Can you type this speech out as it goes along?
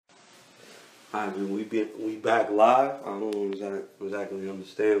I mean, we back live. I don't exactly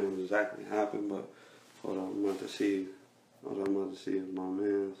understand what exactly happened, but hold on, I'm about to see. Hold on, I'm about to see if my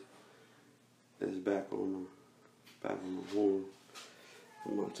man's is back on the horn.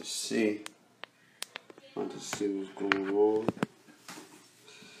 I'm about to see. I'm about to see what's going on.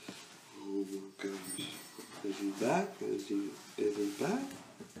 Oh my gosh, is he back? Is he back?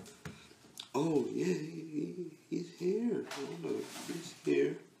 Oh yeah, he's here. Hold on, he's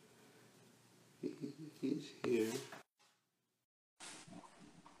here. He's here.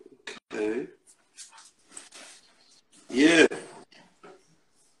 Okay. Yeah.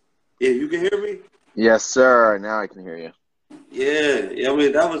 Yeah, you can hear me? Yes, sir. Now I can hear you. Yeah. I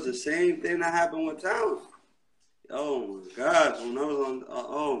mean, that was the same thing that happened with Towns. Oh my gosh. When I was on,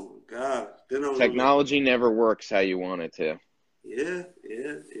 oh my gosh. Then I was on the, Technology never works how you want it to. yeah.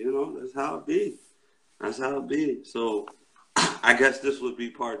 That's how it be. That's how it be. So, I guess this would be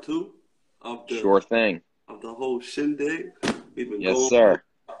part two of Sure thing. the whole shindig. We've been Yes, going sir.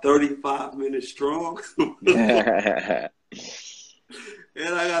 35 minutes strong. And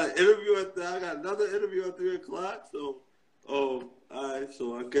I got another interview at 3 o'clock. So, all right.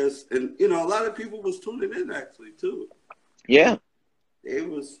 So I guess, and a lot of people was tuning in actually too. Yeah. It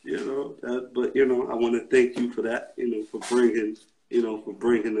was, but I want to thank you for that. For bringing,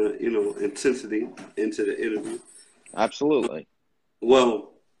 the, intensity into the interview. Absolutely.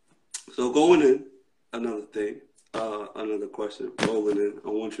 Well, so going in, another thing, another question. Rolling in, I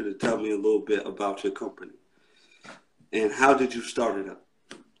want you to tell me a little bit about your company and how did you start it up?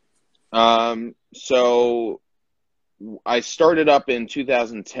 So I started up in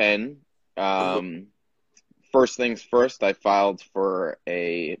 2010. First things first, I filed for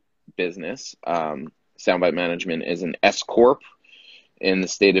a business. Soundbite Management is an S Corp in the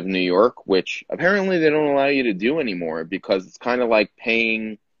state of New York, which apparently they don't allow you to do anymore because it's kind of like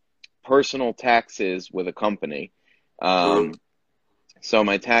paying personal taxes with a company. So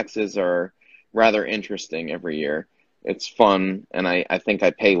my taxes are rather interesting every year. It's fun, and I think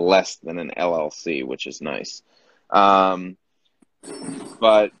I pay less than an LLC, which is nice. And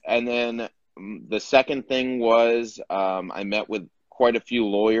then the second thing was I met with quite a few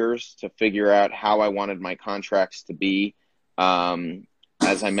lawyers to figure out how I wanted my contracts to be.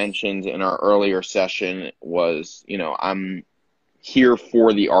 As I mentioned in our earlier session, I'm here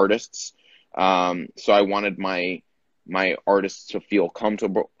for the artists. So I wanted my artists to feel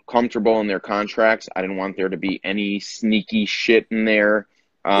comfortable in their contracts. I didn't want there to be any sneaky shit in there.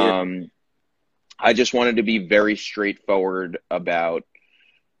 I just wanted to be very straightforward about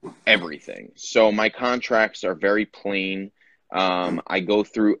everything. So my contracts are very plain. I go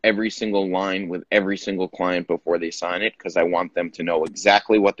through every single line with every single client before they sign it because I want them to know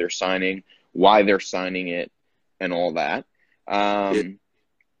exactly what they're signing, why they're signing it, and all that.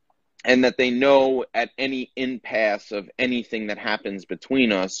 And that they know at any impasse of anything that happens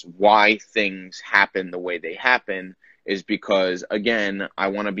between us, why things happen the way they happen is because, again, I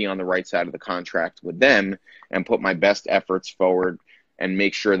want to be on the right side of the contract with them and put my best efforts forward and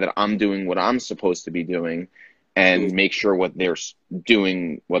make sure that I'm doing what I'm supposed to be doing and make sure what they're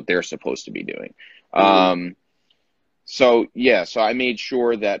doing what they're supposed to be doing. So I made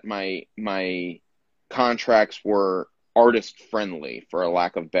sure that my contracts were artist friendly, for a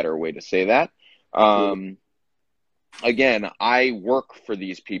lack of better way to say that. Again, I work for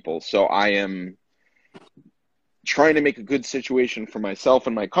these people, so I am trying to make a good situation for myself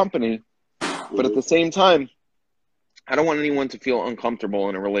and my company, but at the same time, I don't want anyone to feel uncomfortable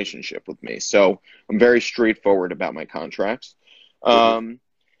in a relationship with me. So I'm very straightforward about my contracts.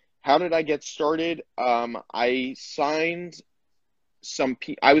 How did I get started? I signed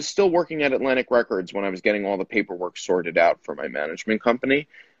I was still working at Atlantic Records when I was getting all the paperwork sorted out for my management company.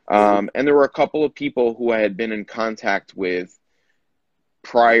 And there were a couple of people who I had been in contact with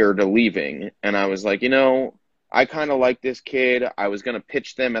prior to leaving. And I was like, I kind of like this kid. I was going to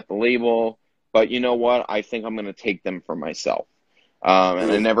pitch them at the label, but you know what? I think I'm going to take them for myself.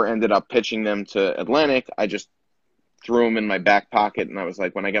 And I never ended up pitching them to Atlantic. I just threw them in my back pocket. And I was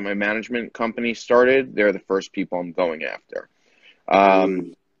like, when I get my management company started, they're the first people I'm going after.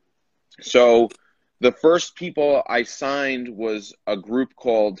 So the first people I signed was a group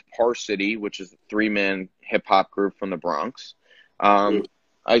called Parsity, which is a 3-man hip hop group from the Bronx.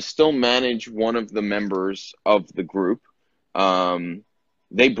 I still manage one of the members of the group.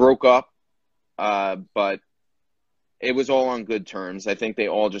 They broke up, but it was all on good terms. I think they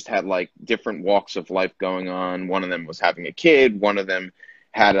all just had like different walks of life going on. One of them was having a kid. One of them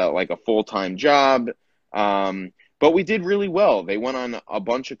had a full-time job. But we did really well. They went on a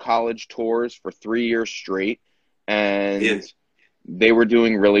bunch of college tours for 3 years straight. And They were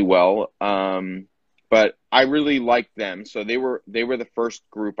doing really well. But I really liked them. So they were the first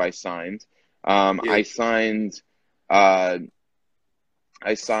group I signed. Yeah. Uh,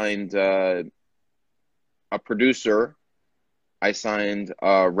 I signed a producer. I signed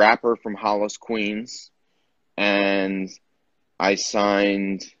a rapper from Hollis, Queens, and I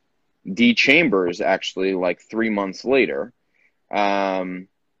signed D Chambers actually like 3 months later. And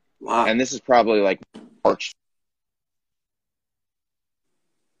Wow. this is probably like March.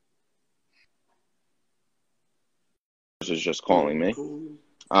 Is just calling me.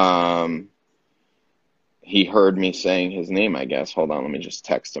 He heard me saying his name, I guess. Hold on, let me just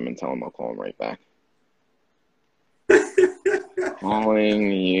text him and tell him I'll call him right back.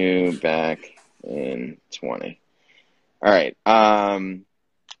 Calling you back in 20. All right.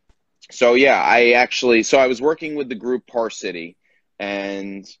 So yeah, I was working with the group Par City,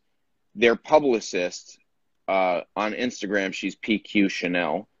 and their publicist on Instagram, she's PQ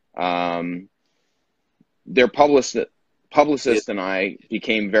Chanel. Their Yeah. publicist and I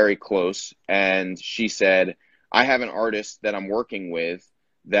became very close, and she said, I have an artist that I'm working with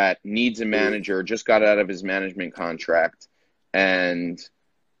that needs a manager, just got out of his management contract, and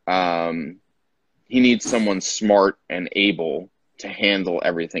he needs someone smart and able to handle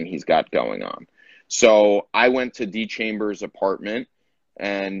everything he's got going on. So I went to D Chambers' apartment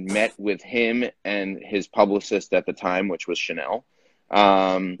and met with him and his publicist at the time, which was Chanel.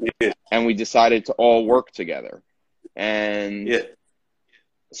 Yeah. And we decided to all work together. And Yeah.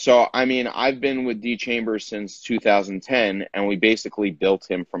 so, I mean, I've been with D Chambers since 2010, and we basically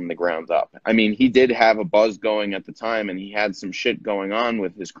built him from the ground up. I mean, he did have a buzz going at the time, and he had some shit going on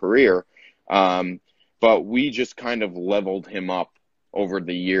with his career, but we just kind of leveled him up over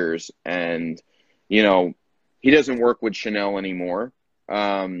the years. And, you know, he doesn't work with Chanel anymore,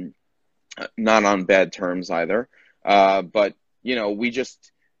 not on bad terms either. But, you know, we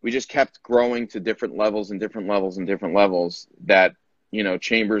just kept growing to different levels and different levels and different levels that, you know,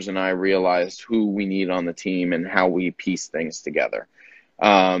 Chambers and I realized who we need on the team and how we piece things together.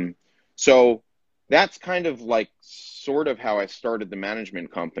 So that's kind of like sort of how I started the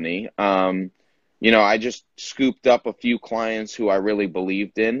management company. You know, I just scooped up a few clients who I really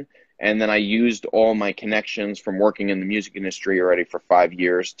believed in, and then I used all my connections from working in the music industry already for 5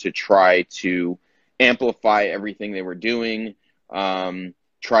 years to try to amplify everything they were doing,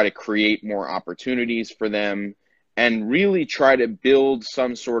 try to create more opportunities for them, and really try to build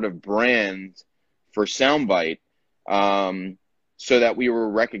some sort of brand for Soundbite, so that we were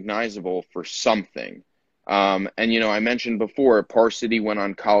recognizable for something. And, you know, I mentioned before, Par City went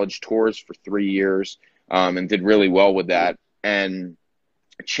on college tours for 3 years, and did really well with that. And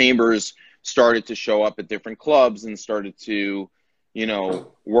Chambers started to show up at different clubs and started to, you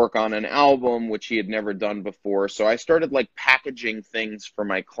know, work on an album, which he had never done before. So I started like packaging things for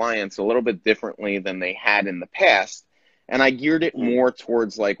my clients a little bit differently than they had in the past. And I geared it more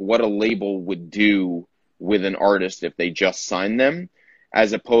towards like what a label would do with an artist if they just signed them,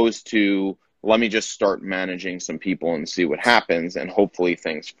 as opposed to let me just start managing some people and see what happens, and hopefully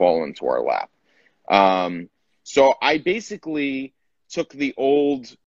things fall into our lap. So I basically took the old